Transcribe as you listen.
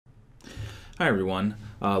Hi everyone.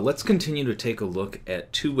 Let's continue to take a look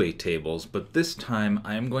at two-way tables, but this time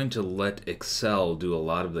I'm going to let Excel do a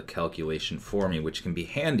lot of the calculation for me, which can be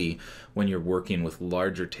handy when you're working with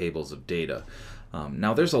larger tables of data.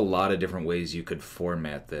 Now there's a lot of different ways you could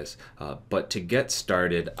format this, but to get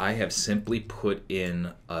started I have simply put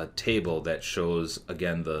in a table that shows,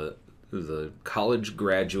 again, the college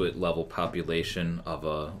graduate level population of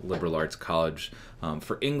a liberal arts college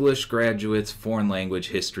for English graduates, foreign language,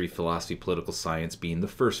 history, philosophy, political science being the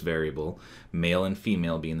first variable, male and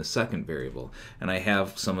female being the second variable. And I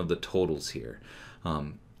have some of the totals here.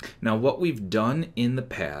 Now what we've done in the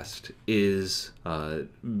past is a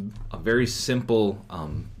very simple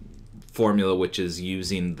formula, which is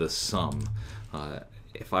using the sum.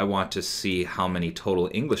 If I want to see how many total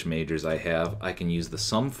English majors I have, I can use the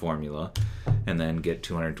sum formula and then get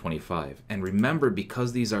 225. And remember,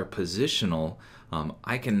 because these are positional,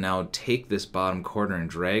 I can now take this bottom corner and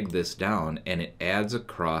drag this down, and it adds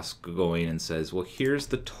across going and says, well, here's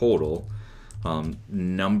the total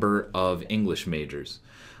number of English majors.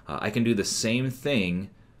 I can do the same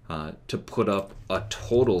thing to put up a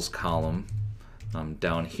totals column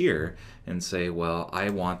down here and say, well, I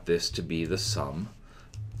want this to be the sum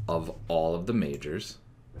of all of the majors,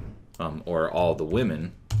 or all the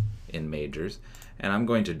women in majors, and I'm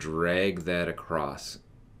going to drag that across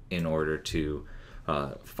in order to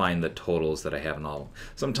find the totals that I have in all.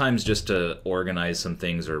 Sometimes, just to organize some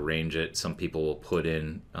things or arrange it, some people will put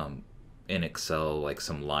in Excel like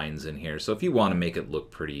some lines in here. So if you want to make it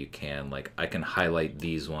look pretty, you can. Like, I can highlight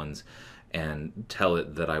these ones and tell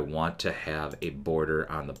it that I want to have a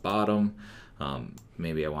border on the bottom.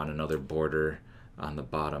 Maybe I want another border on the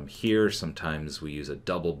bottom here. Sometimes we use a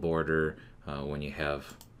double border when you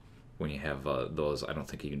have those. I don't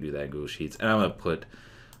think you can do that in Google Sheets. And I'm going to put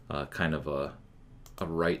kind of a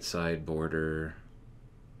right side border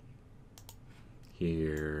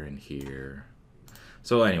here and here.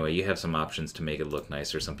 So anyway, you have some options to make it look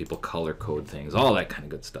nicer. Some people color code things, all that kind of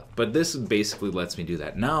good stuff. But this basically lets me do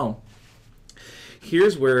that. Now,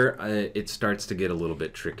 here's where it starts to get a little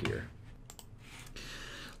bit trickier.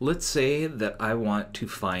 Let's say that I want to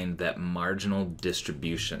find that marginal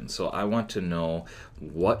distribution. So I want to know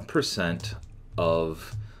what percent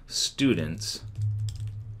of students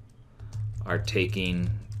are taking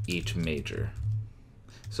each major.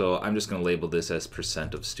 So I'm just going to label this as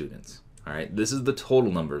percent of students. All right, this is the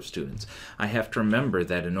total number of students. I have to remember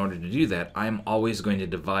that in order to do that, I'm always going to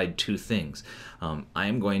divide two things.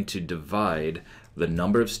 I'm going to divide the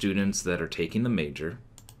number of students that are taking the major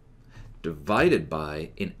divided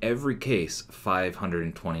by, in every case,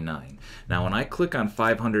 529. Now when I click on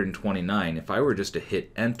 529, if I were just to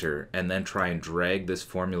hit enter and then try and drag this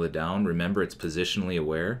formula down, remember it's positionally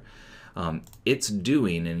aware, it's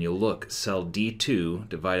doing, and you'll look, cell D2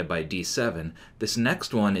 divided by D7. This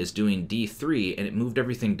next one is doing D3, and it moved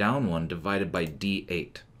everything down one divided by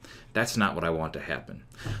D8. That's not what I want to happen.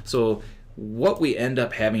 So what we end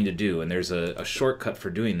up having to do, and there's a shortcut for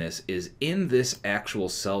doing this, is in this actual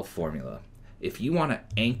cell formula, if you want to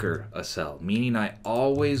anchor a cell, meaning I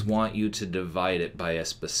always want you to divide it by a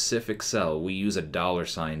specific cell, we use a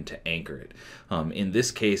 $ to anchor it. In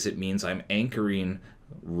this case, it means I'm anchoring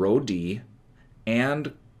row D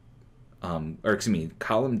and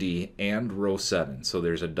column D and row 7. So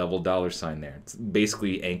there's a double $ there. It's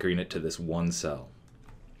basically anchoring it to this one cell.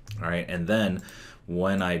 All right, and then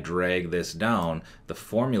when I drag this down, the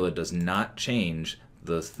formula does not change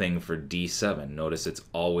the thing for D7. Notice it's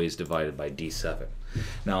always divided by D7.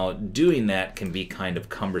 Now, doing that can be kind of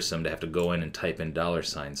cumbersome to have to go in and type in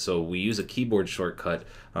 $. So we use a keyboard shortcut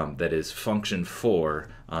that is function 4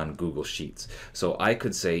 on Google Sheets. So I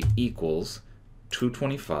could say equals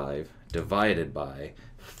 225 divided by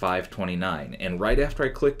 529. And right after I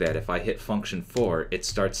click that, if I hit function 4, it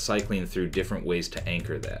starts cycling through different ways to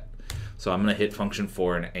anchor that. So I'm going to hit function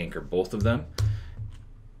 4 and anchor both of them,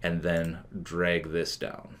 and then drag this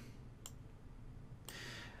down.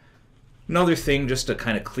 Another thing, just to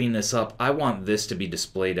kind of clean this up, I want this to be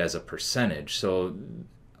displayed as a percentage. So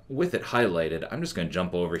with it highlighted, I'm just going to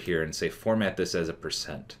jump over here and say format this as a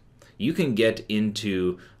 %. You can get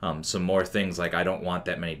into some more things like I don't want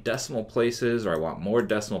that many decimal places, or I want more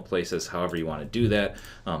decimal places, however you want to do that.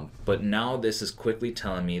 But now this is quickly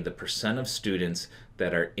telling me the % of students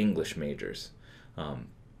that are English majors.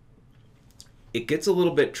 It gets a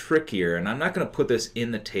little bit trickier, and I'm not going to put this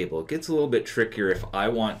in the table. It gets a little bit trickier if I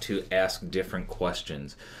want to ask different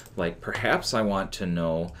questions. Like perhaps I want to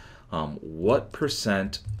know what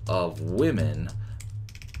 % of women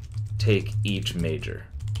take each major.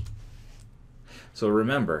 So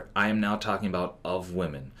remember, I am now talking about of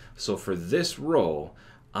women. So for this row,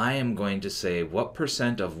 I am going to say what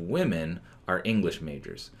percent of women are English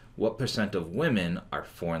majors? What percent of women are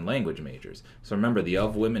foreign language majors? So remember, the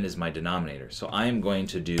of women is my denominator. So I am going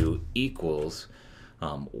to do equals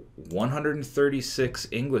 136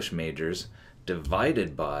 English majors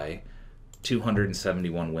divided by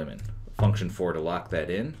 271 women. Function 4 to lock that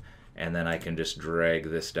in, and then I can just drag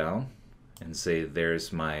this down and say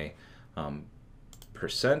there's my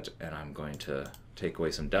percent, and I'm going to take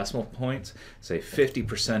away some decimal points, say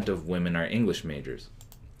 50% of women are English majors.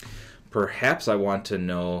 Perhaps I want to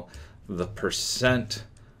know the percent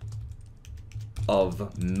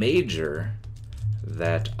of major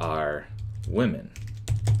that are women.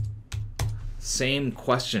 Same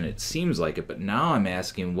question, it seems like it, but now I'm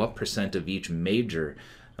asking what percent of each major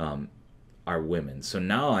are women. So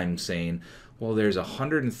now I'm saying, well, there's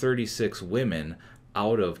 136 women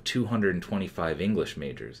out of 225 English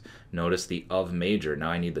majors. Notice the of major.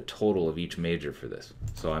 Now I need the total of each major for this.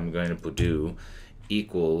 So I'm going to do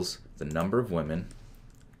equals the number of women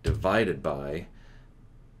divided by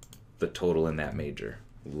the total in that major.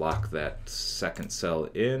 Lock that second cell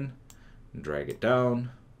in, drag it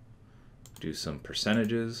down, do some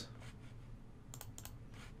percentages.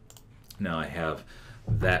 Now I have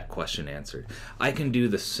that question answered. I can do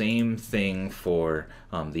the same thing for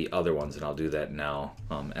the other ones, and I'll do that now,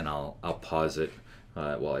 and I'll pause it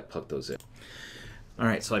while I plug those in.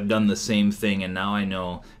 Alright, so I've done the same thing, and now I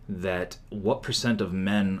know that what percent of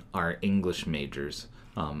men are English majors.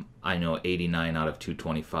 I know 89 out of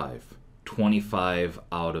 225. 25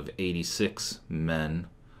 out of 86 men,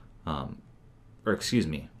 or excuse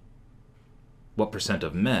me, what percent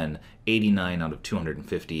of men? 89 out of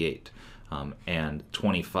 258. And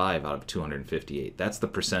 25 out of 258. That's the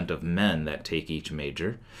percent of men that take each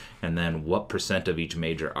major. And then what percent of each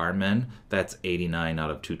major are men? That's 89 out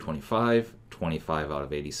of 225, 25 out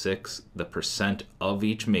of 86. The percent of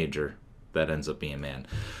each major, that ends up being man.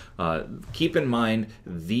 Keep in mind,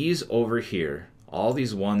 these over here, all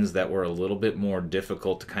these ones that were a little bit more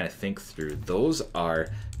difficult to kind of think through, those are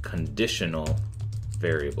conditional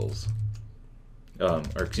variables. Or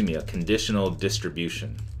excuse me, a conditional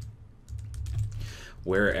distribution.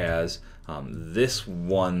 Whereas this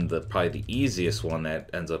one, probably the easiest one that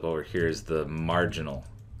ends up over here, is the marginal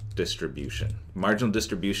distribution. Marginal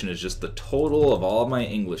distribution is just the total of all my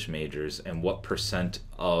English majors and what percent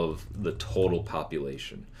of the total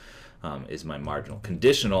population is my marginal.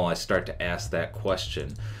 Conditional, I start to ask that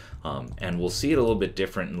question, and we'll see it a little bit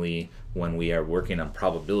differently when we are working on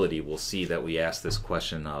probability. We'll see that we ask this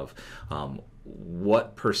question of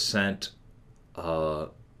what percent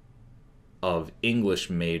of English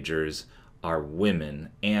majors are women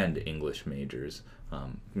and English majors.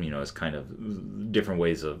 You know, it's kind of different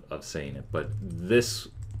ways of saying it, but this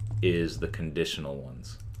is the conditional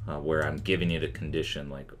ones, where I'm giving it a condition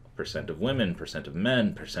like percent of women, percent of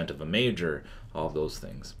men, percent of a major, all those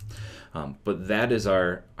things. But that is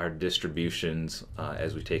our distributions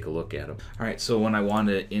as we take a look at them. All right, so when I want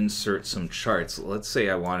to insert some charts, let's say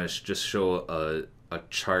I want to just show a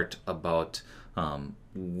chart about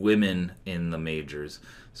women in the majors.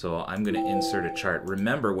 So I'm going to insert a chart.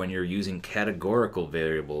 Remember, when you're using categorical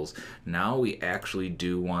variables, now we actually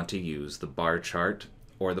do want to use the bar chart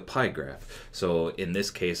or the pie graph. So in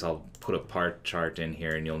this case, I'll put a bar chart in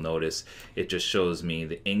here, and you'll notice it just shows me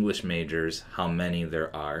the English majors, how many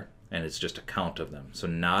there are, and it's just a count of them. So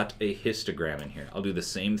not a histogram in here. I'll do the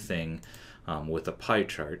same thing with a pie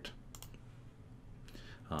chart.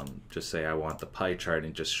 Just say I want the pie chart,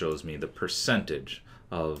 and it just shows me the percentage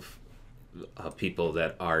of people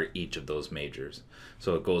that are each of those majors.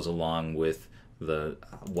 So it goes along with the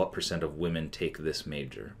what percent of women take this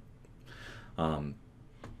major.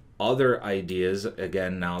 Other ideas,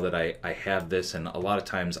 again, now that I have this, and a lot of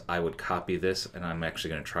times I would copy this, and I'm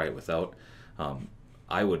actually going to try it without.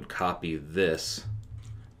 I would copy this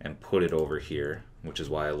and put it over here, which is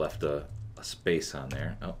why I left a space on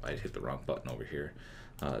there. Oh, I hit the wrong button over here.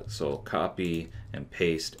 So copy and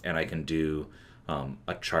paste, and I can do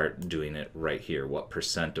a chart doing it right here. What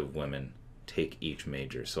percent of women take each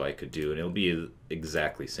major? So I could do, and it'll be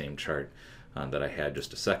exactly same chart that I had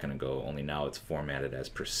just a second ago, only now it's formatted as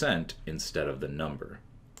percent instead of the number.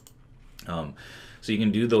 So you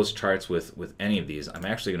can do those charts with any of these. I'm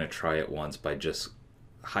actually going to try it once by just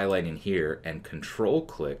highlighting here and control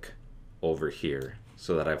click over here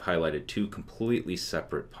so that I've highlighted two completely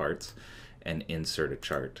separate parts, and insert a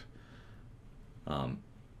chart.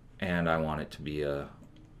 And I want it to be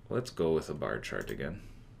let's go with a bar chart again.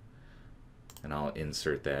 And I'll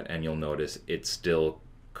insert that, and you'll notice it still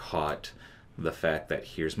caught the fact that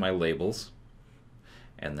here's my labels,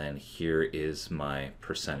 and then here is my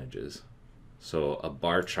percentages. So a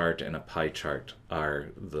bar chart and a pie chart are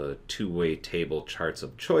the two-way table charts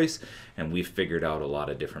of choice, and we've figured out a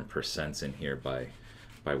lot of different percents in here by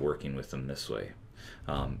working with them this way.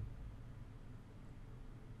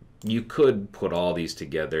 You could put all these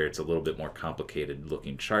together. It's a little bit more complicated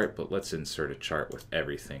looking chart, but let's insert a chart with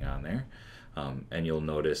everything on there. And you'll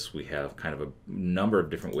notice we have kind of a number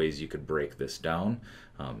of different ways you could break this down.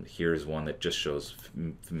 Here's one that just shows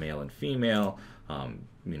male and female,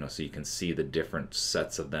 so you can see the different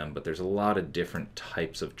sets of them, but there's a lot of different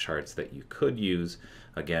types of charts that you could use.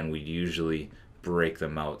 Again, we usually break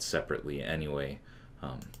them out separately anyway.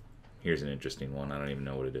 Here's an interesting one. I don't even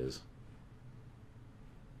know what it is.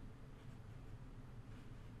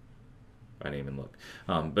 I didn't even look.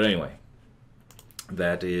 But anyway,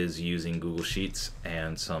 that is using Google Sheets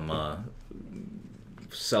and some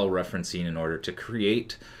cell referencing in order to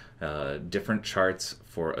create different charts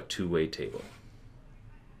for a two-way table.